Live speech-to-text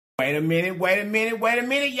Wait a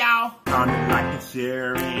minute, y'all. Comment, like, and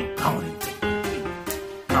share, and comment.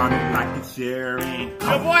 Comment, like, and share, and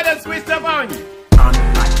Your boy done switched up on you.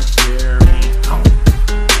 comment, like, and share, and comment.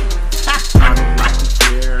 Comment, like, and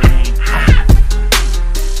share, and comment.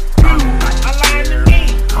 A lying to me.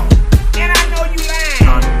 And I know you lying.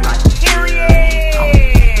 Comment, like, and share, and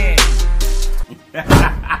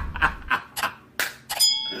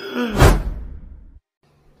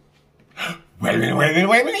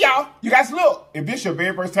Wait a minute, y'all. You guys look. If this is your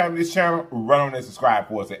very first time to this channel, run on and subscribe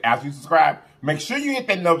for us. And after you subscribe, make sure you hit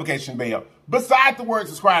that notification bell beside the word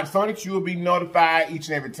subscribe so that you will be notified each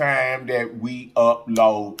and every time that we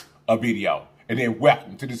upload a video. And then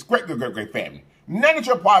welcome to this great family. Now that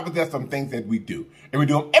you're part of it, there's some things that we do. And we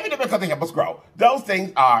do them every day because they help us grow. Those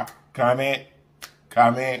things are comment,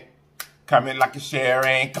 like and share,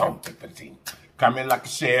 and comment for the team. Comment, like and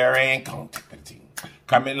share, and comment for the team.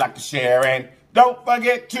 Comment, like and share, and don't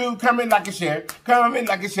forget to comment, like and share. Comment,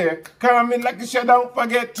 like and share. Comment, like and share. Don't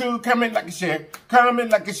forget to comment, like and share. Comment,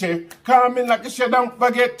 like and share. Comment, like and share. Don't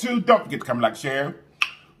forget to comment, like and share.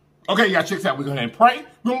 Okay, y'all, check this out. We're going to pray.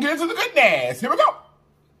 We're going to get into the goodness. Here we go.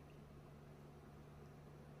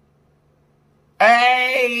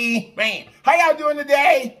 Hey, man. How y'all doing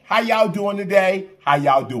today? How y'all doing today? How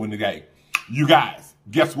y'all doing today? You guys,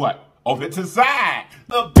 guess what? Over to the side.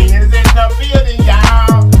 The bean is in the building,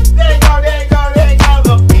 y'all. There you go.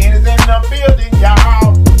 The bean is in the building,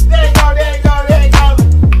 y'all. There you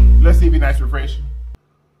go. Let's see if it's nice and refreshing.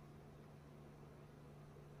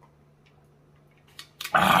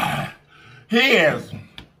 Here's.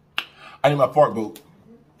 I need my fork boot.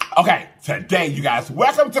 Okay, today, you guys,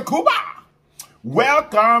 welcome to Cuba.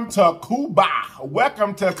 Welcome to Cuba.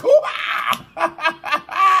 Welcome to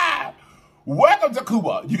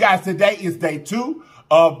Cuba. You guys, today is day 2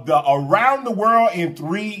 of the Around the World in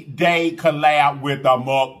 3-day collab with the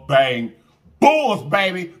Mukbang B.U.L.S,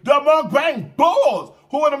 baby. The Mukbang B.U.L.S.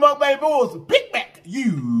 Who are the Mukbang B.U.L.S? Big Mac,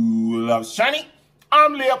 ULOVE, CHANI,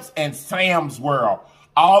 LIFELINE, and Sam's World.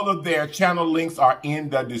 All of their channel links are in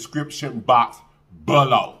the description box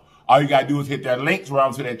below. All you gotta do is hit their links,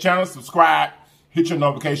 run to their channel, subscribe, hit your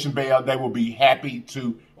notification bell. They will be happy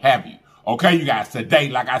to have you. Okay, you guys, today,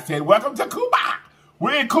 like I said, welcome to Cuba.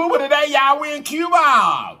 We're in Cuba today, y'all. We're in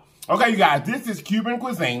Cuba. Okay, you guys, this is Cuban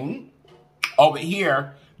Cuisine. Over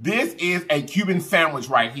here, this is a Cuban sandwich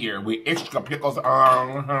right here with extra pickles.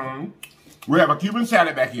 We have a Cuban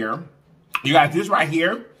salad back here. You guys, this right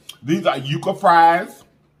here, these are yuca fries.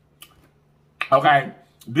 Okay,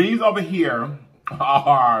 these over here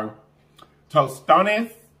are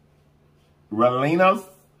tostones, rellenos.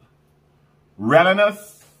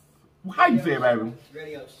 How you say it, baby?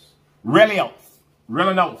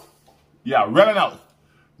 Rellenos. Yeah, rellenos.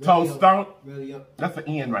 Tostone. That's an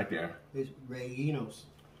N right there. It's rellenos.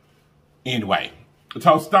 Anyway,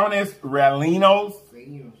 tostones, rellenos.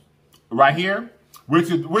 Right here, which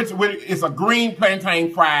is a green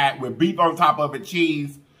plantain fried with beef on top of it,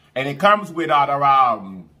 cheese, and it comes with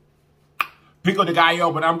the pico de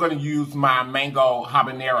gallo, but I'm going to use my mango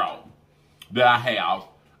habanero that I have.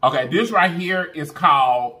 Okay, this right here is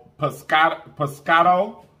called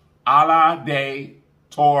pescado a la de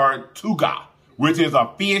tortuga, which is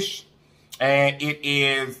a fish, and it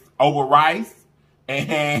is over rice,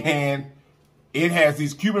 and it has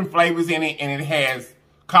these Cuban flavors in it, and it has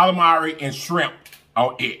calamari and shrimp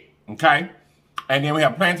on it, okay? And then we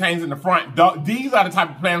have plantains in the front. These are the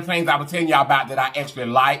type of plantains I was telling y'all about that I actually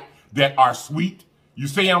like, that are sweet. You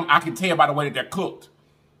see them? I can tell by the way that they're cooked.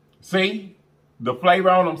 See? The flavor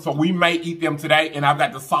on them, so we may eat them today, and I've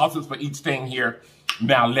got the sauces for each thing here.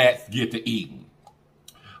 Now let's get to eating.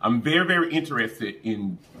 I'm very interested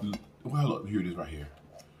in, well, look, here it is right here.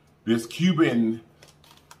 This Cuban,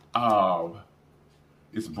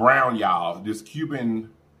 it's brown, y'all. This Cuban,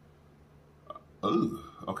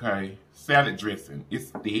 okay, salad dressing. It's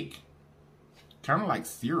thick, kind of like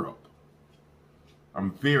syrup. I'm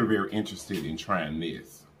very interested in trying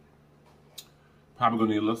this. Probably gonna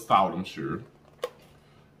need a little salt, I'm sure.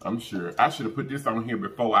 I should have put this on here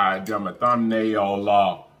before I done my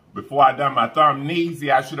thumbnail. Before I done my thumbnails,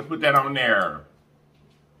 I should have put that on there.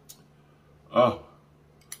 Oh,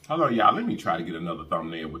 hold on, y'all. Let me try to get another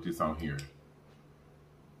thumbnail with this on here.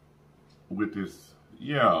 With this,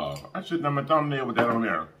 yeah. I should have done my thumbnail with that on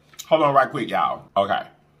there. Hold on right quick, y'all. Okay,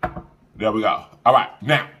 there we go. All right,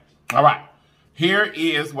 now, all right. Here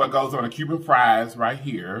is what goes on the Cuban fries right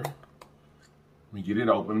here. Let me get it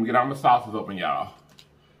open. Let me get all my sauces open, y'all.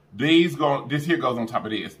 This here goes on top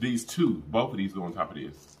of this. These two, both of these go on top of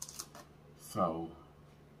this. So,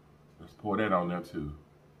 let's pour that on there too.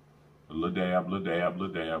 A little dab,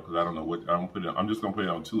 because I don't know what I'm just gonna put it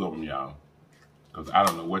on 2 of them, y'all, because I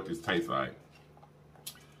don't know what this tastes like.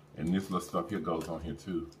 And this little stuff here goes on here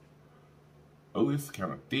too. Oh, it's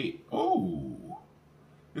kind of thick. Oh,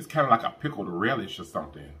 it's kind of like a pickled relish or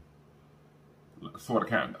something. Sort of,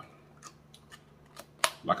 kind of.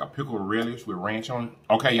 Like a pickled relish with ranch on it.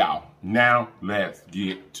 Okay, y'all. Now let's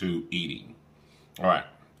get to eating. All right.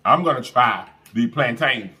 I'm gonna try the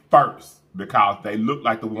plantains first, because they look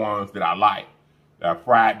like the ones that I like. They're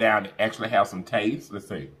fried down to actually have some taste. Let's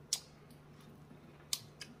see.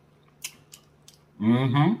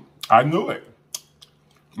 I knew it.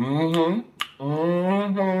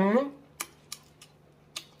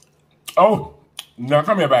 Oh, now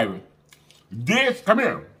come here, baby. Come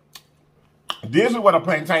here. This is what a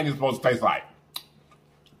plantain is supposed to taste like.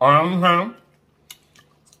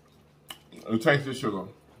 Taste the sugar.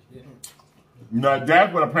 Now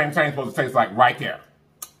that's what a plantain is supposed to taste like right there.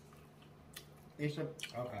 Okay.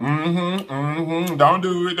 Don't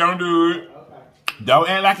do it. Don't do it. Okay. Don't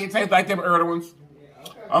act like it tastes like them early ones.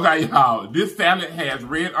 Yeah, okay, y'all. This salad has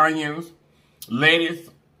red onions, lettuce,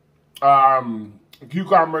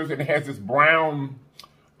 cucumbers, and it has this brown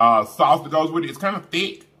sauce that goes with it. It's kind of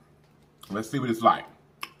thick. Let's see what it's like.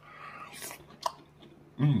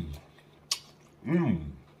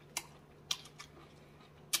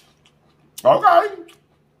 Okay.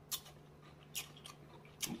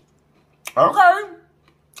 Okay. Okay.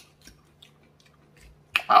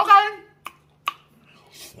 Okay.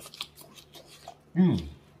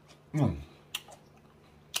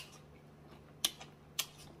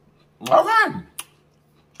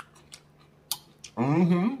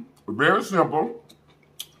 Very simple.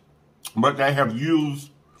 But they have used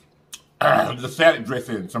the salad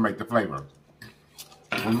dressing to make the flavor.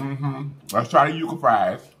 Let's try the yuca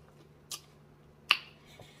fries.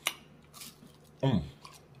 Okay.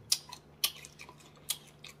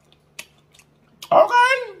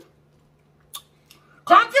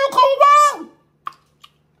 Come to Cuba.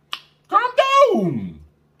 Come down.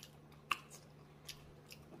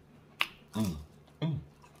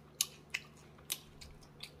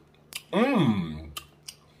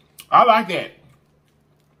 I like that.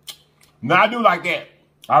 Now I do like that.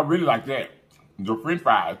 I really like that. The French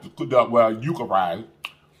fries, yuca fries.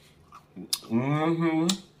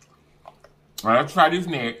 Let's try this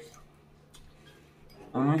next.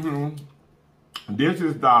 This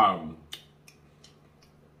is the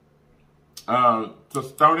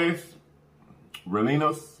tostones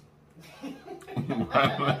rellenos.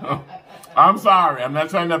 I'm sorry, I'm not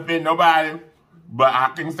trying to offend nobody, but I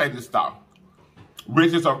can say this stuff.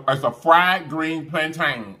 Which is it's a fried green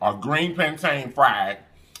plantain, or green plantain fried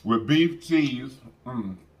with beef, cheese.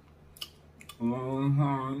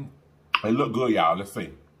 They look good, y'all. Let's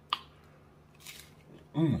see.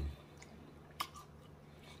 Okay.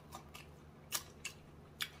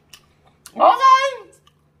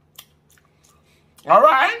 All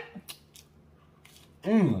right.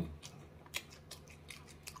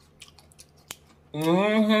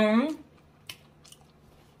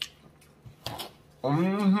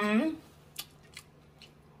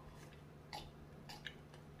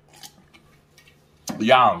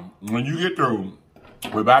 Y'all, when you get through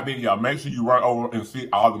with my video, make sure you run over and see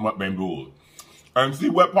all the Mukbang B.U.L.S. And see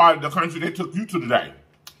what part of the country they took you to today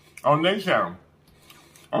on their channel.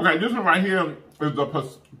 Okay, this one right here is the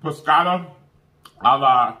pescada a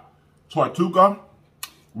la tortuga,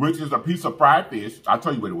 which is a piece of fried fish. I'll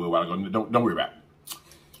tell you what it will while I go. Don't worry about it.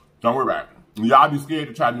 Don't worry about it. Y'all be scared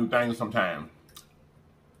to try new things sometimes.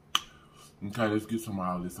 Okay, let's get some of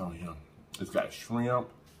all this on here. It's got shrimp,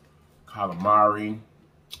 calamari.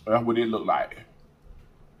 That's what it look like.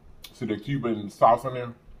 See the Cuban sauce in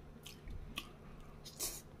there?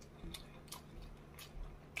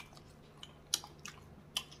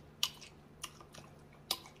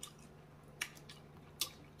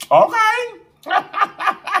 Okay.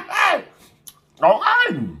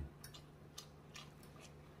 Okay.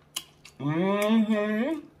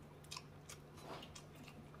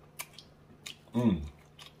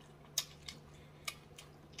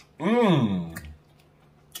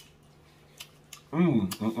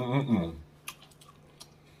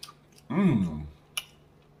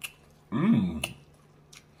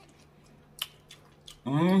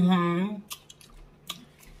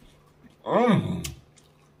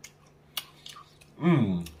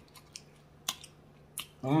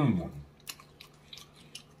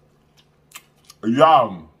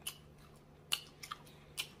 Y'all,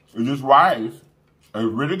 this rice is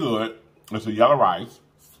really good. It's a yellow rice.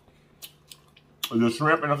 The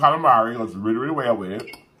shrimp and the calamari goes really, really well with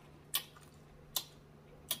it.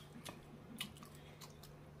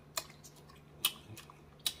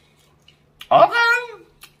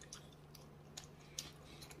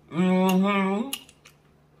 It's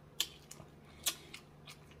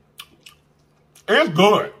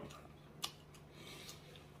good.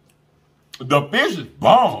 The fish is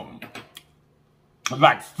bomb.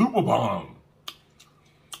 Like super bomb.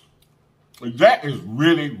 That is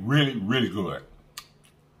really, really, really good.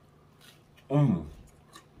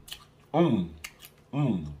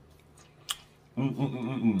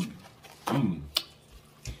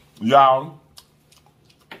 Y'all,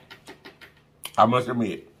 I must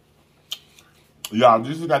admit, y'all,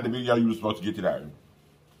 this is not the video you were supposed to get today.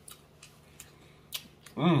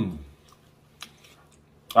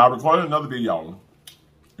 I recorded another video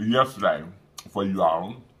yesterday for you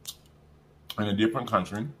all in a different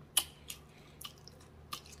country.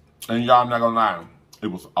 And y'all, I'm not gonna lie, it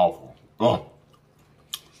was awful. Oh.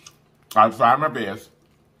 I tried my best,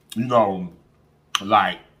 you know,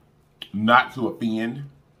 like, not to offend.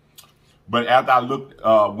 But after I looked,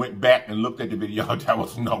 went back and looked at the video, there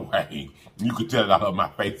was no way. You could tell it out of my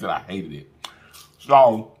face that I hated it.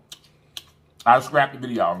 So, I scrapped the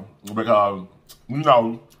video because, you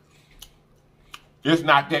know, it's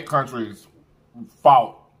not that country's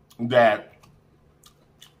fault that,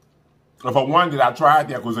 for one, that I tried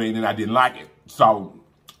their cuisine and I didn't like it. So,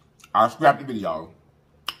 I scrapped the video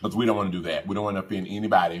because we don't want to do that. We don't want to offend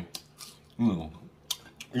anybody, you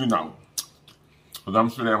know, because I'm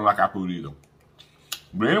sure they don't like our food either.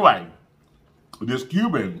 But anyway, this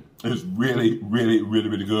Cuban is really, really, really,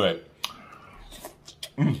 really good.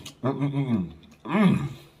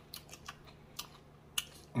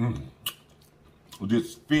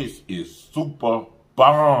 This fish is super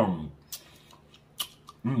bomb.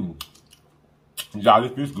 Y'all,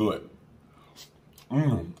 this fish good.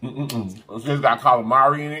 It's got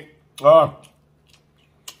calamari in it.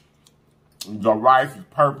 The rice is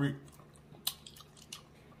perfect.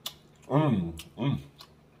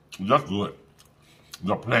 Just good.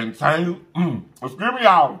 The plantain, excuse me,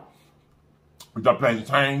 y'all. The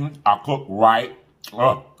plantains are cooked right.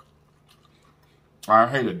 I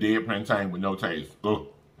hate a dead plantain with no taste. I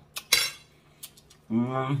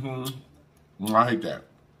hate that.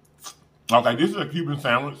 Okay, this is a Cuban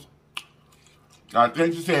sandwich. I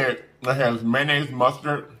think she said it has mayonnaise,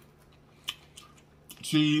 mustard,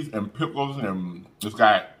 cheese, and pickles, and it's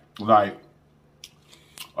got like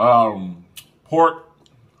pork,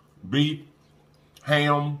 beef,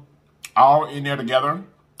 ham, all in there together.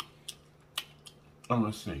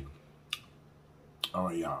 Let's see. All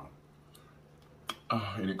right, y'all.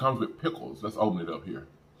 And it comes with pickles. Let's open it up here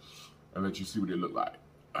and let you see what it look like.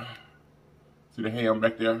 See the ham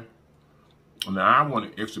back there? Now I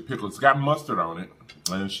wanted extra pickles. It's got mustard on it,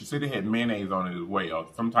 and she said it had mayonnaise on it as well.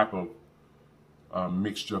 Some type of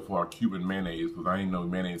mixture for a Cuban mayonnaise, because I didn't know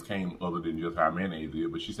mayonnaise came other than just how mayonnaise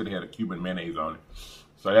is. But she said it had a Cuban mayonnaise on it.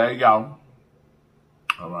 So there you go.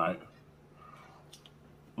 All right.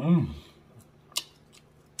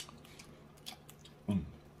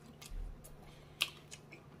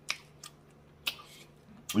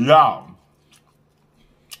 Y'all,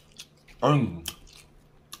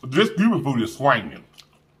 this Cuban food is swinging.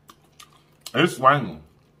 It's swinging.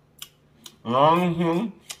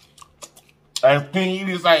 As King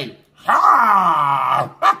Edie say,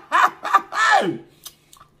 ha!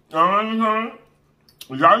 Y'all,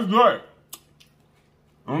 it's good.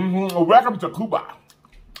 Welcome to Cuba.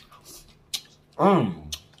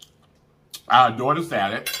 I adore the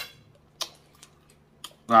salad.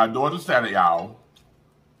 I adore the salad, y'all.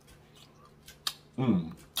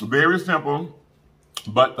 Very simple,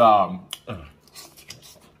 but I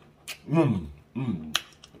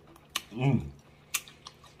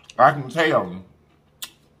can tell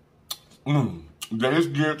that it's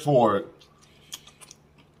geared toward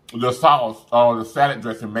the sauce or the salad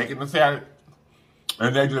dressing, making the salad,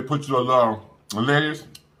 and they just put you a little lettuce,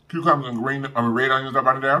 cucumbers, and red onions up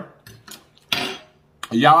under there.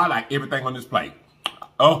 Y'all, I like everything on this plate.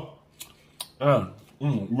 You want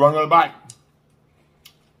another bite?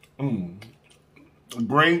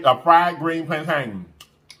 Fried green plantain.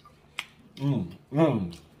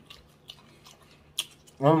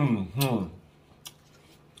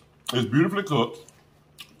 It's beautifully cooked.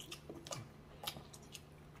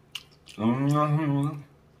 Let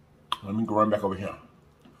me go run back over here.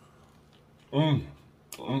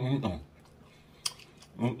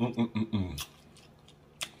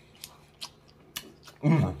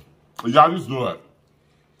 Y'all, this is good.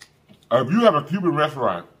 If you have a Cuban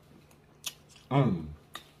restaurant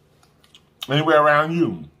anywhere around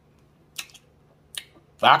you,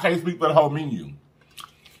 I can't speak for the whole menu,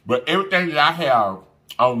 but everything that I have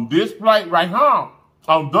on this plate right here,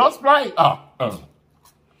 on this plate,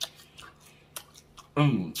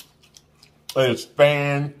 is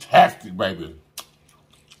fantastic, baby.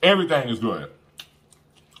 Everything is good.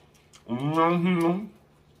 When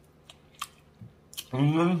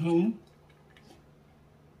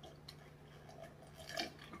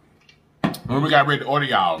we got ready to order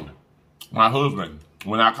y'all, my husband,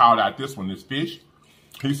 when I called out this fish,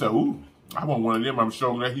 he said, ooh, I want one of them. I'm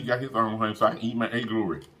sure that he got his own one so I can eat my egg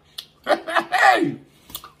glory.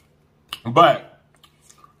 But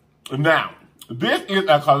now, this is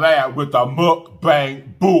a collab with the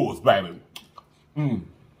Mukbang B.U.L.S, baby.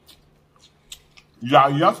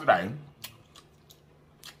 Y'all, yesterday,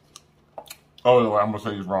 oh, I'm gonna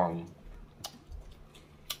say this wrong.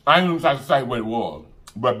 I ain't even trying to say what it was,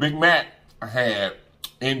 but Big Mac had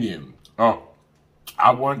Indian. Oh,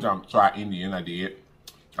 I wanted to try Indian. I did.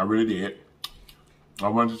 I really did. I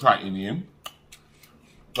wanted to try Indian.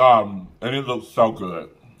 And it looked so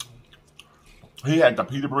good. He had the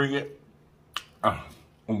pita bread.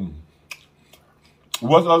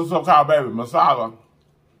 What's the other stuff called, baby? Masala.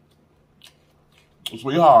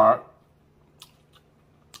 Sweetheart.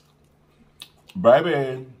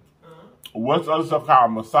 Baby. What's the other stuff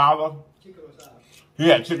called? Masala? Chicken masala. He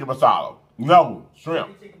had chicken masala. No,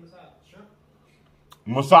 shrimp. Chicken masala. Shrimp?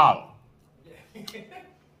 Masala.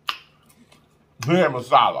 He had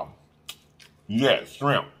masala. Yes,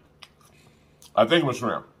 shrimp. I think it was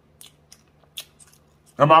shrimp.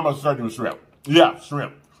 I'm almost certain it was shrimp. Yeah,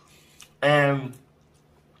 shrimp. And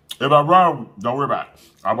if I'm wrong, don't worry about it.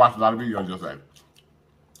 I watched a lot of videos just like.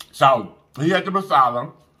 So, he had the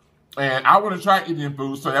masala. And I want to try Indian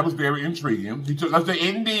food, so that was very intriguing. He took us to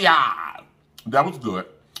India. That was good.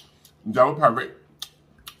 That was perfect.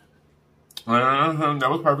 That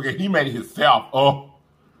was perfect. And he made it himself. Oh.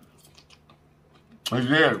 He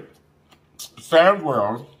did. Sam's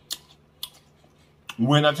World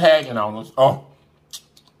went a tagging on us. Oh.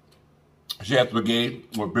 She had spaghetti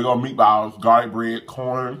with big old meatballs, garlic bread,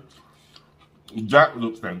 corn. That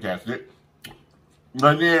looks fantastic.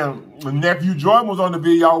 And then my nephew Jordan was on the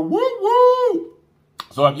video. Woo woo!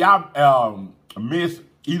 So if y'all missed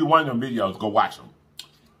either one of them videos, go watch them.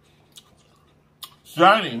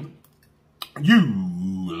 CHANI, you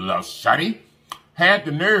love CHANI, had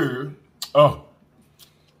the nerve to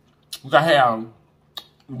have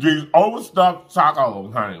these overstuffed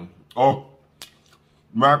tacos, honey. Oh,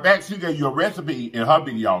 matter of fact, she gave you a recipe in her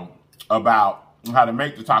video about how to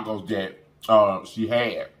make the tacos that she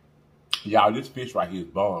had. Y'all, this fish right here is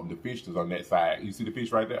bomb. The fish is on that side. You see the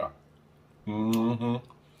fish right there?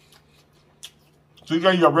 She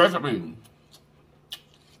gave you a recipe. And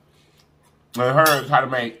hers how to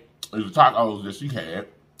make the tacos that she had.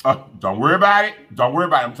 Don't worry about it. Don't worry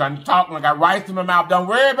about it. I'm trying to talk and I got rice in my mouth. Don't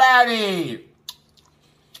worry about it.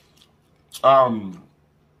 And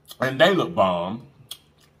they look bomb.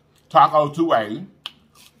 Taco 2A.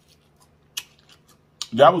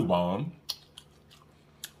 That was bomb.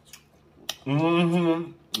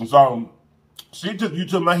 So, she took you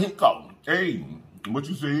to Mexico. Hey, what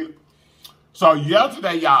you see? So,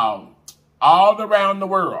 yesterday, y'all, all around the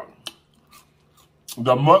world,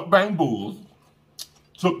 the Mukbang B.U.L.S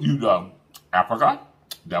took you to Africa,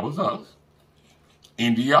 that was us,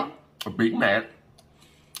 India, Big Mac,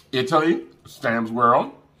 Italy, Sam's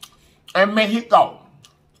World, and Mexico.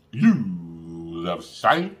 You love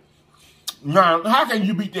CHANI. Now, how can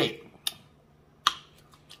you beat that?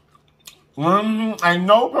 Ain't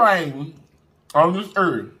no plane on this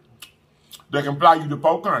earth that can fly you to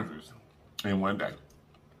 4 countries in one day.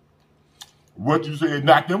 What you said,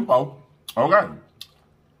 not them 4. Okay.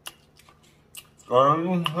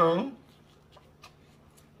 Oh,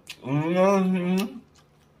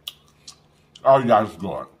 yeah, it's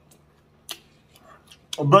good.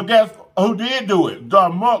 But guess who did do it? The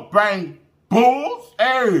Mukbang B.U.L.S.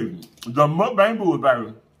 Hey, the Mukbang B.U.L.S,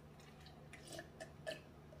 baby.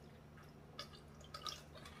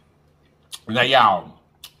 Now, y'all,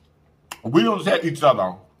 we don't tell each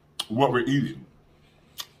other what we're eating.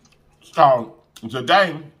 So,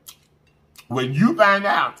 today, when you find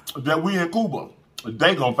out that we in Cuba,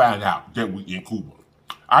 they gonna find out that we in Cuba.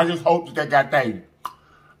 I just hope that they got they,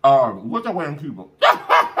 what they wear in Cuba?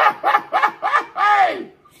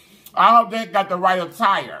 I hope they got the right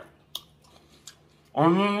attire.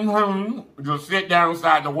 Just sit down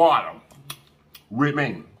inside the water with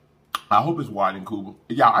me. I hope it's water in Cuba.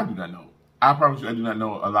 Y'all, I do not know. I promise you, I do not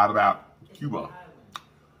know a lot about Cuba.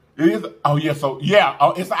 It is, oh yeah, so, yeah,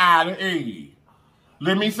 oh, it's an island, hey.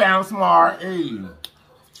 Let me sound smart, hey.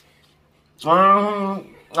 I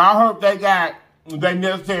hope they got the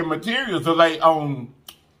necessary materials to lay on,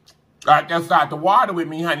 right outside the water with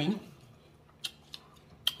me, honey.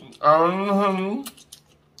 Hope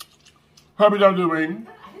you don't do me. I didn't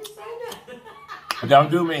say that.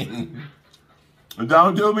 Don't do me.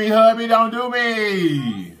 Don't do me, hubby. Don't do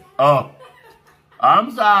me. Oh,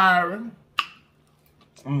 I'm sorry.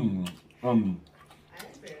 Don't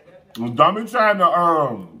be trying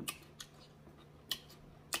to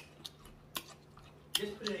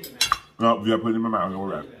Just put it in your mouth. No, yeah, put it in my mouth. All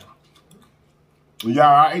right. Yeah,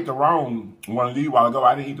 I ate the wrong one of these a while ago.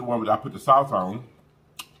 I didn't eat the one that I put the sauce on.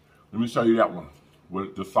 Let me show you that one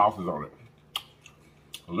with the sauces on it.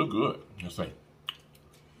 It look good. Let's see.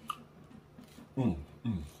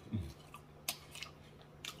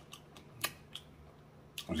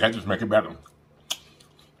 That just make it better.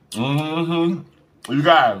 You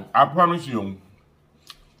guys, I promise you,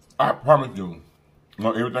 everything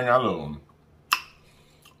I love,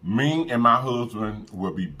 me and my husband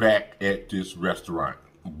will be back at this restaurant.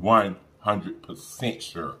 100%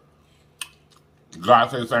 sure. God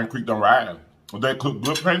said Sand Creek don't ride. They cook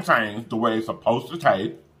good plantains the way it's supposed to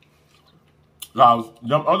taste. Because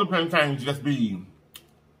them other plantains just be,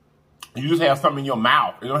 you just have something in your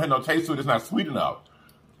mouth. It don't have no taste to it. It's not sweet enough.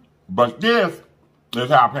 But this is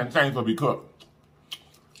how plantains will be cooked.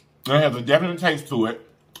 It has a definite taste to it.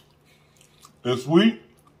 It's sweet.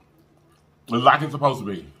 It's like it's supposed to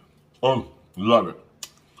be. Oh, love it.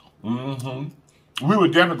 We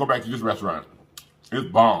would definitely go back to this restaurant. It's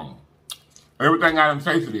bomb. Everything I done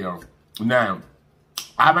tasted here. Now,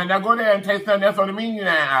 I might not go there and taste something else on the menu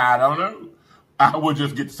now. I don't know. I would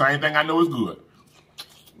just get the same thing I know is good.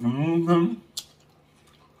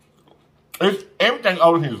 Everything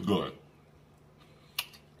over here is good.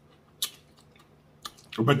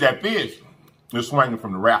 But that fish is swinging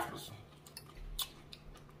from the rafters.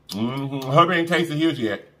 Hubby ain't tasted his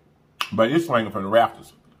yet, but it's swinging from the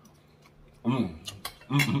rafters.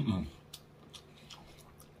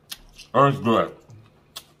 Oh, it's good.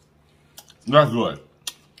 That's good.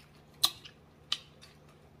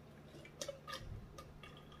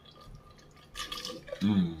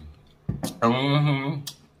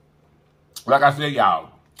 Like I said, y'all,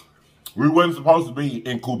 we wasn't supposed to be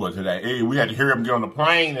in Cuba today. Hey, we had to hear him get on the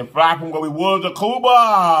plane and fly from where we was to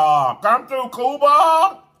Cuba. Come through,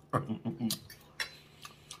 Cuba.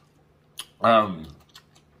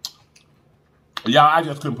 Y'all, I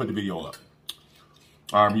just couldn't put the video up.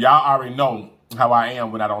 Y'all already know how I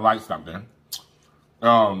am when I don't like something.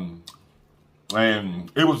 And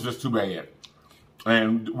it was just too bad.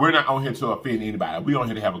 And we're not on here to offend anybody. We're on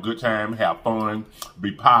here to have a good time, have fun,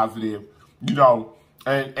 be positive, you know,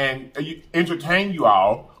 and entertain you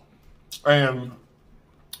all. And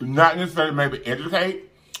not necessarily maybe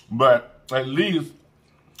educate, but at least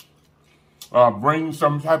bring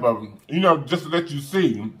some type of, you know, just to let you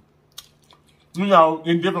see, you know,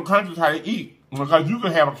 in different countries how they eat. Because you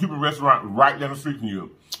can have a Cuban restaurant right down the street from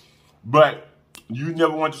you. But you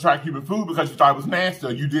never wanted to try Cuban food because you thought it was nasty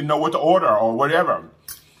or you didn't know what to order or whatever.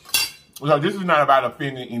 So this is not about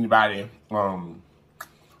offending anybody. And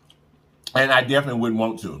I definitely wouldn't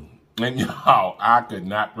want to. And y'all, I could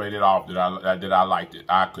not play that off that I liked it.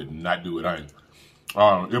 I could not do it. It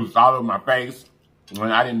was all over my face.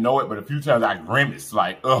 And I didn't know it, but a few times I grimaced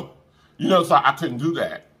like, ugh. You know, so I couldn't do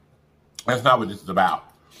that. That's not what this is about.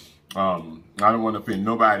 I don't want to offend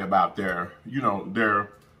nobody about their, you know,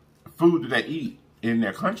 their food that they eat in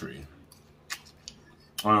their country.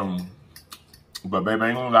 But baby, I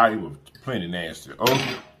ain't gonna lie, it was plenty nasty.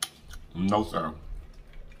 Oh, no sir.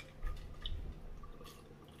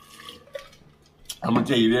 I'm gonna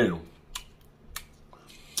tell you this.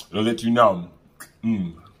 It'll let you know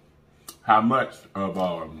how much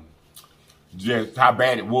of just how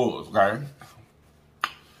bad it was, okay?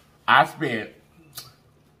 I spent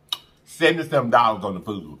 $77 on the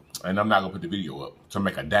food, and I'm not gonna put the video up to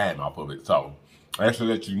make a dime off of it. So that's to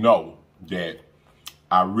let you know that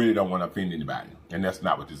I really don't want to offend anybody, and that's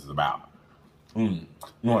not what this is about.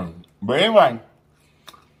 But anyway,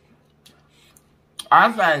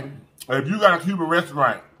 I say if you got a Cuban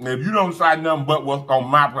restaurant, and if you don't decide nothing but what's on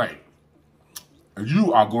my plate,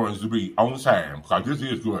 you are going to be on time because this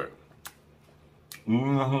is good.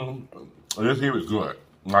 This here is good.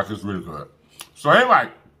 Like it's really good. So anyway,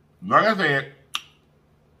 like I said,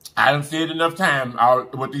 I done said enough time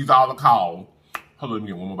what these all are called. Hold on, let me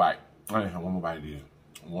get one more bite. I didn't have one more bite there.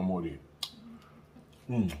 One more there.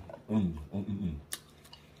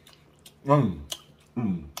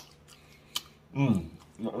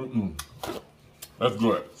 That's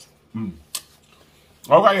good.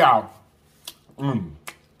 Okay, y'all.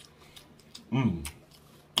 We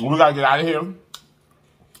gotta get out of here.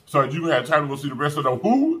 So you can have time to go see the rest of the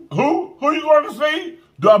who you going to see?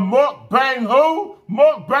 The Mukbang who?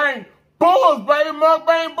 Mukbang B.U.L.S, baby,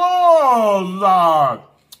 Mukbang B.U.L.S.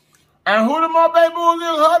 And who the Mukbang B.U.L.S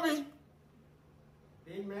is, hubby?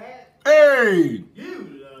 Big Mac. Hey!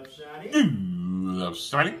 You love Shiny. You love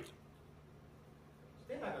Shiny.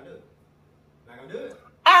 They're not gonna do it. Not gonna do it.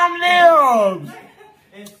 I'm LIFELINE.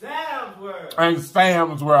 And Sam's World. And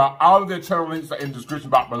Sam's World. All of their channel links are in the description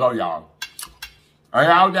box below, y'all. Are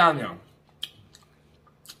y'all down there?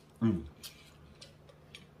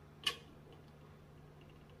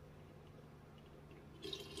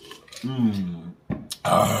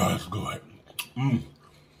 Oh, it's good.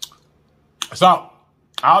 So,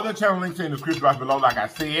 all the channel links are in the description box below, like I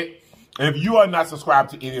said. If you are not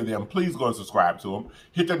subscribed to any of them, please go and subscribe to them.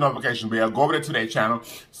 Hit the notification bell. Go over there to their channel.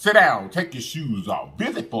 Sit down. Take your shoes off.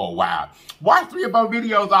 Visit for a while. Watch 3 or 4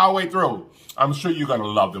 videos all the way through. I'm sure you're going to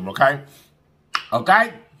love them, okay?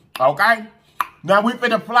 Okay? Okay? Now, we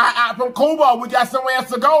finna fly out from Cuba. We got somewhere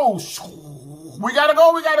else to go. We gotta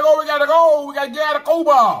go. We gotta go. We gotta go. We gotta get out of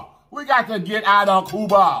Cuba. We got to get out of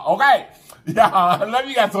Cuba. Okay? Yeah, I love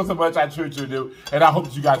you guys so much. I truly do. And I hope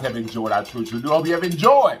that you guys have enjoyed. I truly do. I hope you have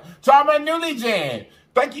enjoyed. To all my newly Jan,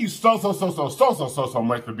 thank you so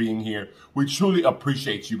much for being here. We truly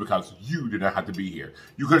appreciate you because you did not have to be here.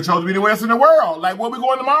 You could have chosen to be anywhere else in the world. Like where we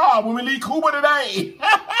going tomorrow when we leave Cuba today.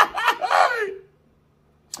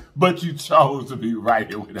 But you chose to be right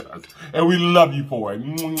here with us. And we love you for it.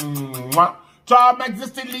 Mwah. To our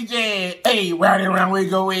magnificent Legion. Hey, round and round we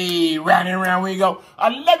go. Hey, round and round we go. I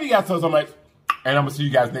love you guys so much. And I'm going to see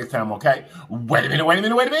you guys next time, okay? Wait a minute,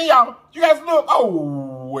 y'all. You guys look.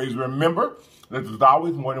 Always remember that there's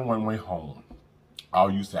always more than one way home.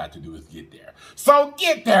 All you have to do is get there. So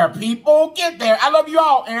get there, people. Get there. I love you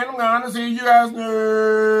all. And I'm going to see you guys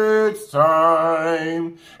next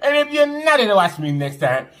time. And if you're not here to watch me next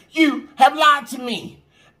time, you have lied to me.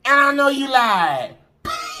 And I know you lied.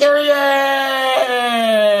 Period.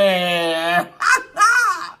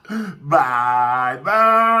 Bye.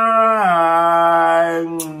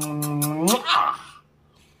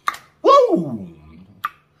 Woo.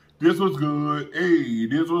 This was good. Hey,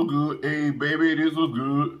 this was good. Hey, baby, this was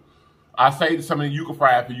good. I say to some of you can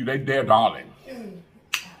fry for you. They're darling.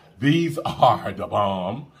 These are the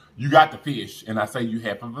bomb. You got the fish, and I say you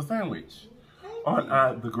half of a sandwich. Aren't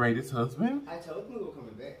I the greatest husband? I told them we were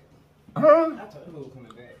coming back. Huh? I told them we were coming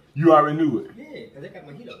back. You already knew it. Yeah, because they got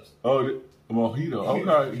mojitos. Oh, the mojito.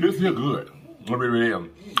 Okay, this here good. Let me read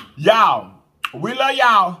them. Y'all, we love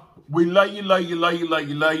y'all. We love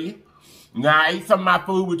you. Now, I ate some of my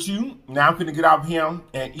food with you. Now, I'm finna get off him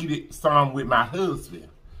and eat it some with my husband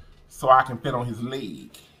so I can fit on his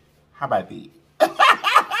leg. How about that?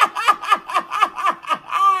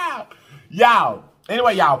 Y'all,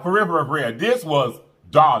 anyway, y'all, for real, this was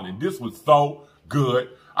darling. This was so good.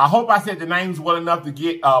 I hope I said the names well enough to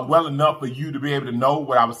get, well enough for you to be able to know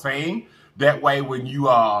what I was saying. That way, when you,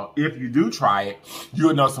 if you do try it,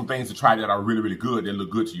 you'll know some things to try that are really, really good that look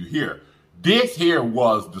good to you here. This here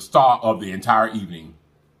was the star of the entire evening.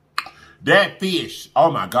 That fish, oh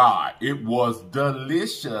my God, it was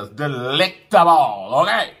delicious, delectable,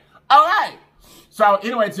 okay? Okay. So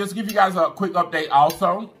anyway, just to give you guys a quick update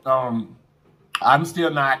also, I'm still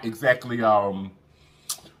not exactly, I'm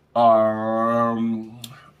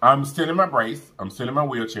still in my brace. I'm still in my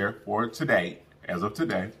wheelchair for today, as of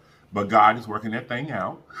today. But God is working that thing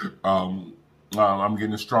out. I'm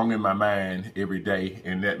getting strong in my mind every day.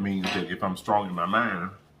 And that means that if I'm strong in my mind,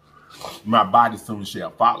 my body soon shall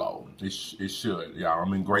follow. It should. Y'all,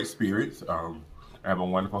 I'm in great spirits. I have a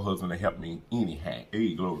wonderful husband to help me anyhow.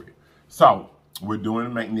 Hey, glory. So, we're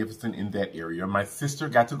doing magnificent in that area. My sister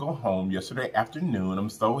got to go home yesterday afternoon. I'm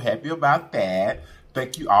so happy about that.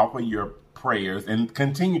 Thank you all for your prayers and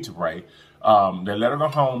continue to pray. They let her go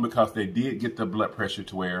home because they did get the blood pressure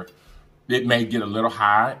to where it may get a little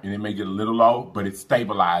high and it may get a little low, but it's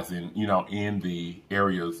stabilizing, you know, in the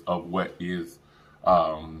areas of what is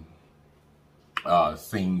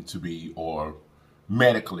seen to be or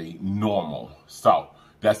medically normal. So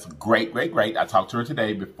that's great. I talked to her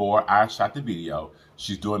today before I shot the video.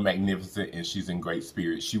 She's doing magnificent and she's in great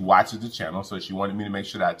spirits. She watches the channel, so she wanted me to make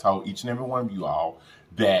sure that I told each and every one of you all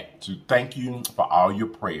that to thank you for all your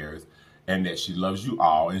prayers and that she loves you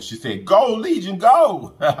all. And she said, go, Legion,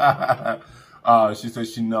 go. She said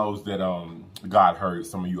she knows that God heard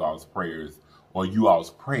some of you all's prayers or you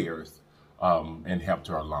all's prayers and helped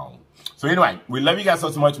her along. So anyway, we love you guys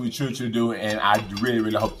so much. We truly do. And I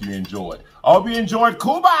really hope you enjoyed. I hope you enjoyed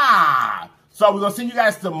Cuba. So we're going to see you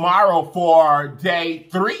guys tomorrow for day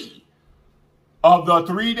 3 of the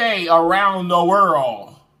 3-day around the world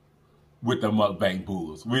with the Mukbang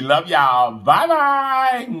B.U.L.S. We love y'all.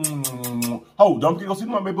 Bye-bye. Oh, don't forget to go see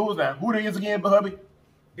the Mukbang B.U.L.S. now. Who they is again, hubby?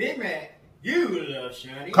 Big Mac. You love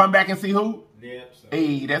Shiny. Come back and see who? Yep. So.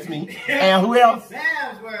 Hey, that's me. And who else?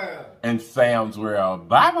 Sam's World. and Sam's World.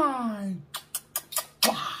 Bye-bye.